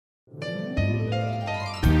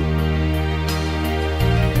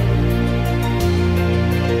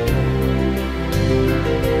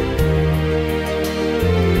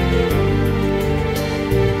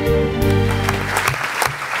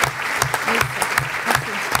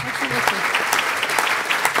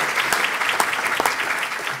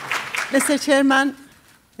Mr. Chairman,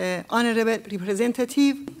 Honorable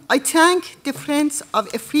Representative, I thank the Friends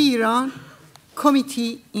of a Free Iran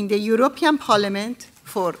Committee in the European Parliament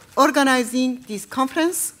for organizing this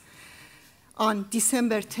conference on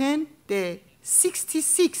December 10, the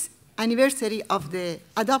 66th anniversary of the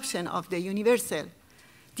adoption of the Universal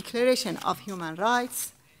Declaration of Human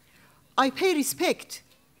Rights. I pay respect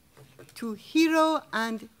to heroes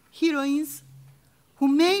and heroines who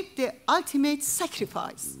made the ultimate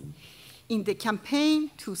sacrifice in the campaign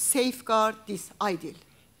to safeguard this ideal.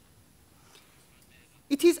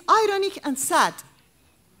 It is ironic and sad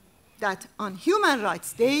that on Human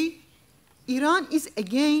Rights Day, Iran is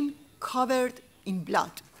again covered in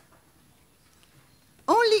blood.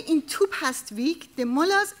 Only in 2 past weeks, the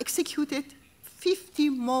mullahs executed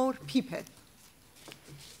 50 more people.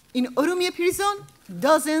 In Oromia prison,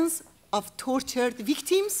 dozens of tortured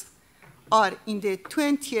victims are in the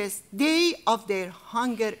 20th day of their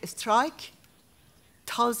hunger strike.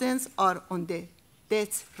 Thousands are on the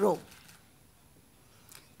death row.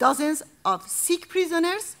 Dozens of sick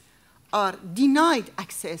prisoners are denied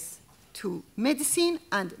access to medicine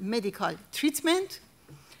and medical treatment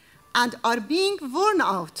and are being worn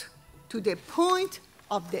out to the point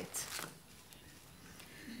of death.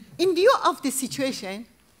 In view of the situation,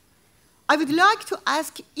 I would like to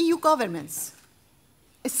ask EU governments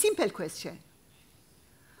a simple question.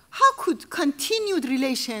 How could continued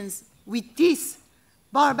relations with this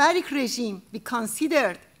barbaric regime be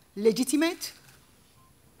considered legitimate?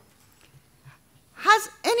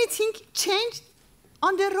 Has anything changed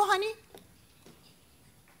under Rouhani?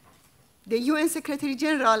 The UN Secretary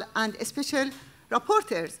General and special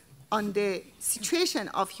rapporteurs on the situation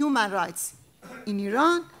of human rights in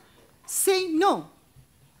Iran say no,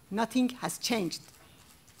 nothing has changed.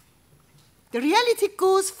 The reality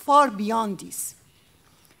goes far beyond this.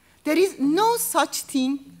 There is no such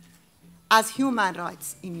thing as human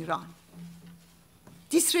rights in Iran.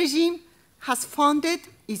 This regime has founded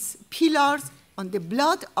its pillars on the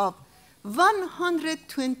blood of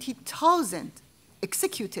 120,000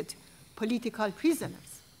 executed political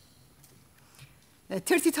prisoners.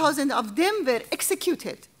 30,000 of them were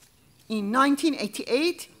executed in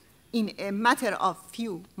 1988 in a matter of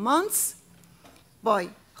few months by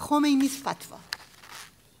Khomeini's fatwa.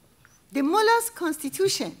 The mullah's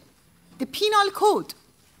constitution, the penal code,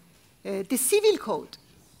 the civil code,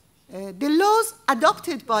 the laws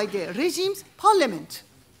adopted by the regime's parliament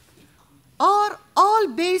are all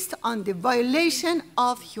based on the violation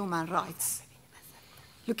of human rights.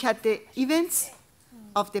 Look at the events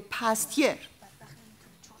of the past year.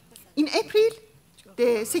 In April,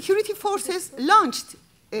 the security forces launched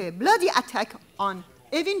a bloody attack on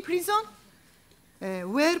Evin prison,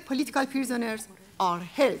 where political prisoners are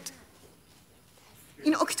held.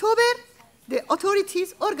 In October, the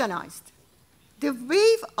authorities organized the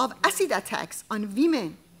wave of acid attacks on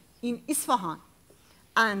women in Isfahan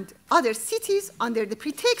and other cities under the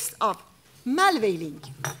pretext of malveiling.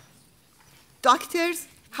 Doctors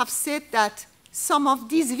have said that some of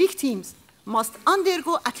these victims must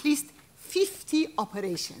undergo at least 50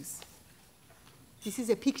 operations. This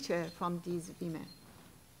is a picture from these women.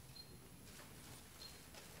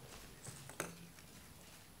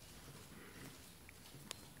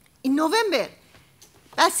 In November,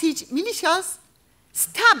 Basij militias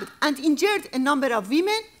stabbed and injured a number of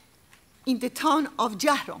women in the town of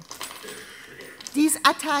Jahrom. These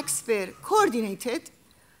attacks were coordinated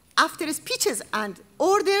after speeches and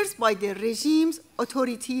orders by the regime's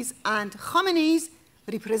authorities and Khamenei's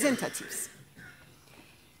representatives.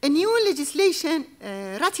 A new legislation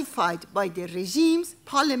ratified by the regime's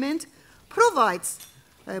parliament provides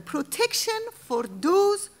protection for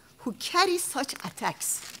those who carry such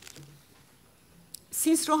attacks.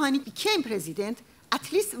 Since Rouhani became president,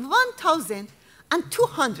 at least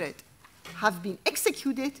 1,200 have been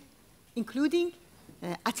executed, including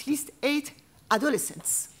at least 8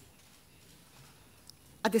 adolescents.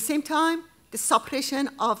 At the same time, the suppression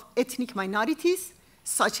of ethnic minorities,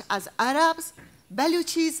 such as Arabs,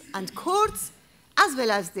 Baluchis, and Kurds, as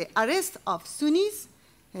well as the arrest of Sunnis,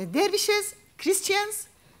 Dervishes, Christians,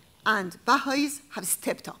 and Baha'is have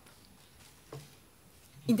stepped up.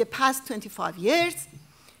 In the past 25 years,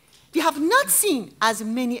 we have not seen as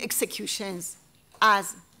many executions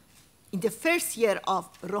as in the first year of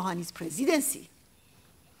Rouhani's presidency,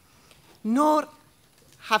 nor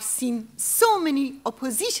have seen so many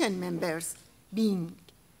opposition members being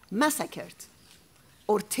massacred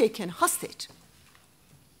or taken hostage,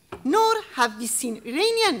 nor have we seen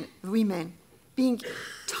Iranian women being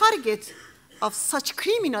target of such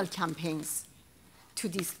criminal campaigns to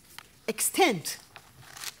this extent.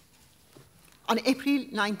 On April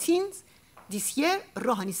 19th this year,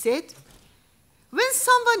 Rouhani said, when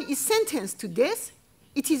someone is sentenced to death,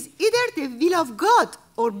 it is either the will of God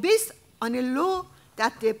or based on a law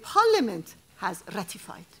that the parliament has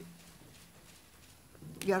ratified.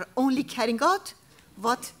 We are only carrying out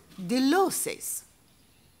what the law says.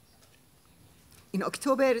 In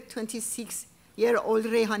October, 26-year-old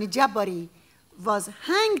Rehani Jabbari was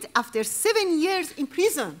hanged after 7 years in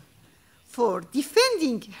prison for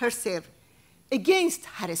defending herself against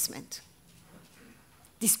harassment.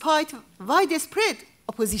 Despite widespread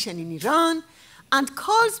opposition in Iran and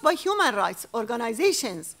calls by human rights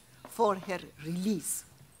organizations for her release,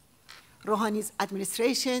 Rouhani's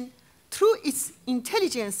administration, through its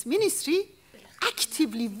intelligence ministry,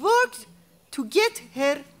 actively worked to get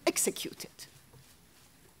her executed.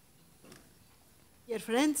 Dear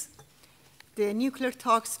friends, the nuclear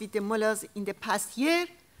talks with the mullahs in the past year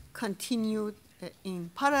continued in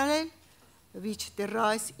parallel with the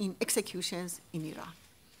rise in executions in Iran.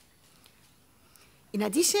 In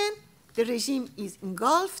addition, the regime is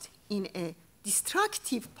engulfed in a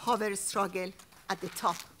destructive power struggle at the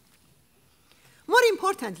top. More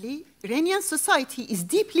importantly, Iranian society is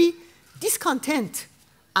deeply discontent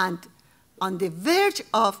and on the verge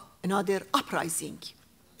of another uprising.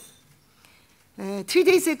 3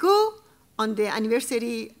 days ago, on the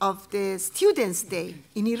anniversary of the Students' Day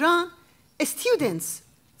in Iran, students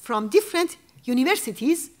from different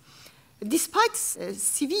universities, despite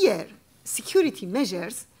severe security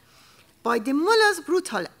measures by the mullahs'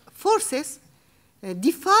 brutal forces,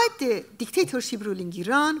 defied the dictatorship ruling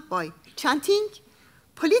Iran by chanting,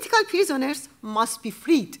 "Political prisoners must be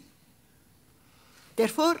freed."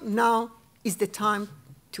 Therefore, now is the time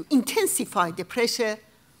to intensify the pressure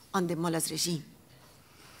on the mullahs' regime.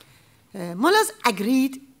 Mullahs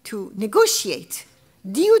agreed to negotiate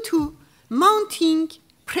due to mounting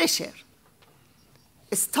pressure,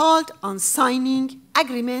 stalled on signing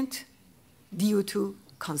agreement due to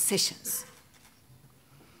concessions.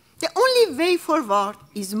 The only way forward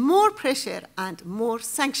is more pressure and more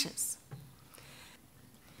sanctions.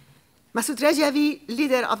 Masoud Rajavi,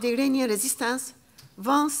 leader of the Iranian resistance,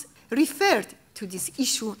 once referred to this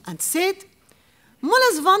issue and said,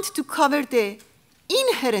 mullahs want to cover the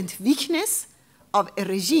inherent weakness of a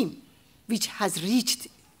regime which has reached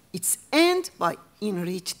its end by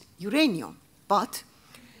enriched uranium. But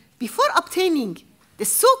before obtaining the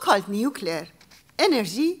so-called nuclear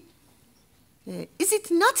energy, is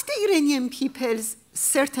it not the Iranian people's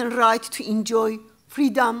certain right to enjoy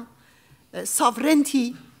freedom,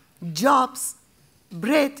 sovereignty, jobs,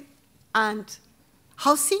 bread, and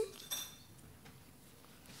housing?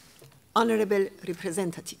 Honorable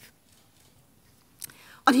Representative,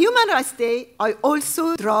 on Human Rights Day, I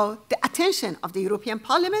also draw the attention of the European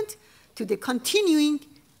Parliament to the continuing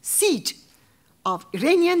siege of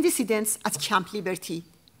Iranian dissidents at Camp Liberty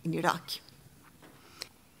in Iraq.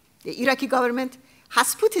 The Iraqi government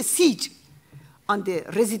has put a siege on the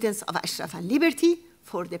residents of Ashraf and Liberty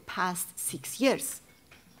for the past 6 years.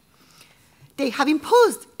 They have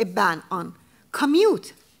imposed a ban on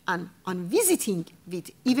commute and on visiting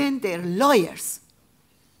with even their lawyers.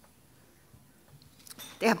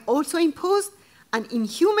 They have also imposed an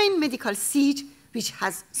inhumane medical siege which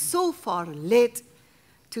has so far led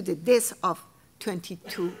to the death of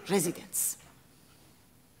 22 residents.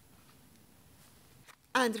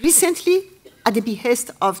 And recently, at the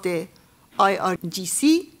behest of the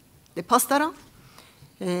IRGC, the Pasdaran,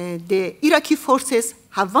 the Iraqi forces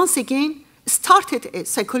have once again started a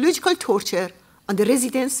psychological torture on the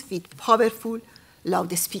residents with powerful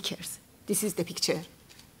loudspeakers. This is the picture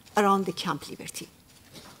around the Camp Liberty.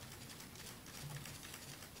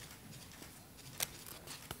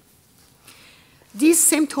 These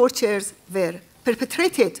same tortures were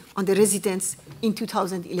perpetrated on the residents in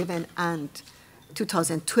 2011 and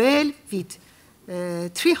 2012 with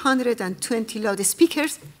 320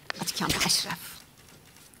 loudspeakers at Camp Ashraf.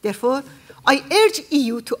 Therefore, I urge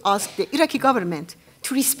EU to ask the Iraqi government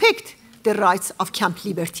to respect the rights of Camp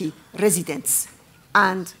Liberty residents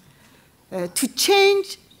and to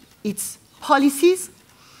change its policies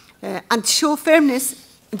and show firmness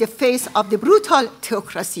in the face of the brutal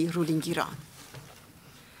theocracy ruling Iran.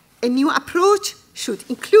 A new approach should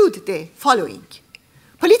include the following.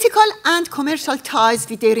 Political and commercial ties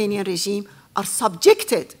with the Iranian regime are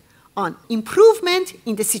subjected on improvement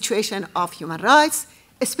in the situation of human rights,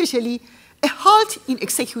 especially a halt in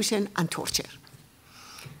execution and torture.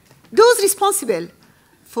 Those responsible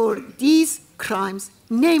for these crimes,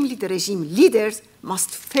 namely the regime leaders,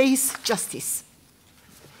 must face justice.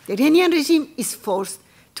 The Iranian regime is forced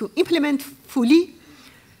to implement fully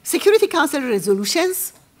Security Council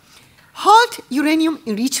resolutions halt uranium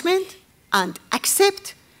enrichment, and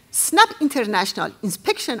accept snap international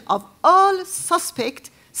inspection of all suspect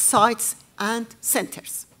sites and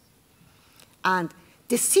centers. And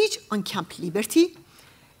the siege on Camp Liberty,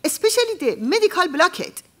 especially the medical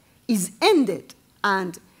blockade, is ended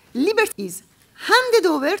and liberty is handed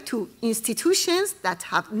over to institutions that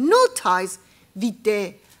have no ties with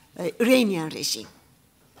the Iranian regime.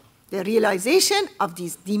 The realization of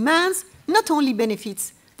these demands not only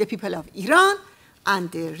benefits the people of Iran and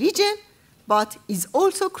the region, but is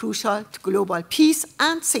also crucial to global peace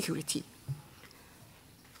and security.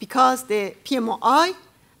 Because the PMOI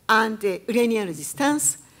and the Iranian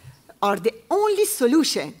resistance are the only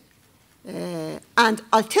solution and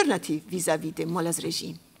alternative vis-à-vis the mullah's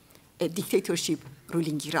regime, a dictatorship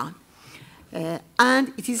ruling Iran.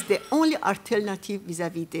 And it is the only alternative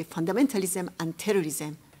vis-à-vis the fundamentalism and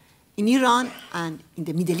terrorism in Iran and in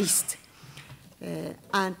the Middle East.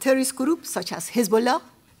 And terrorist groups such as Hezbollah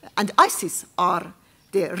and ISIS are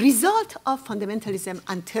the result of fundamentalism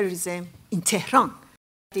and terrorism in Tehran.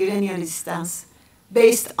 The Iranian resistance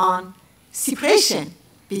based on separation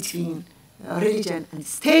between religion and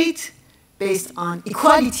state, based on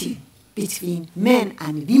equality between men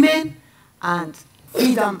and women, and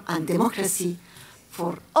freedom and democracy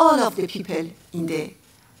for all of the people in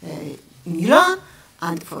Iran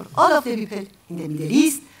and for all of the people in the Middle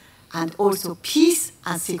East, and also peace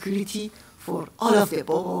and security for all of the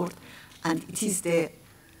world. And it is the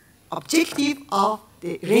objective of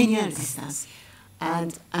the Iranian resistance.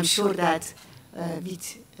 And I'm sure that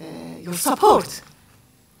with your support,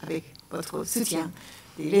 avec votre soutien,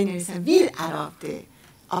 the Iranian resistance will arrive the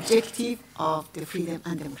objective of the freedom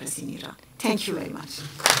and democracy in Iran. Thank you very much.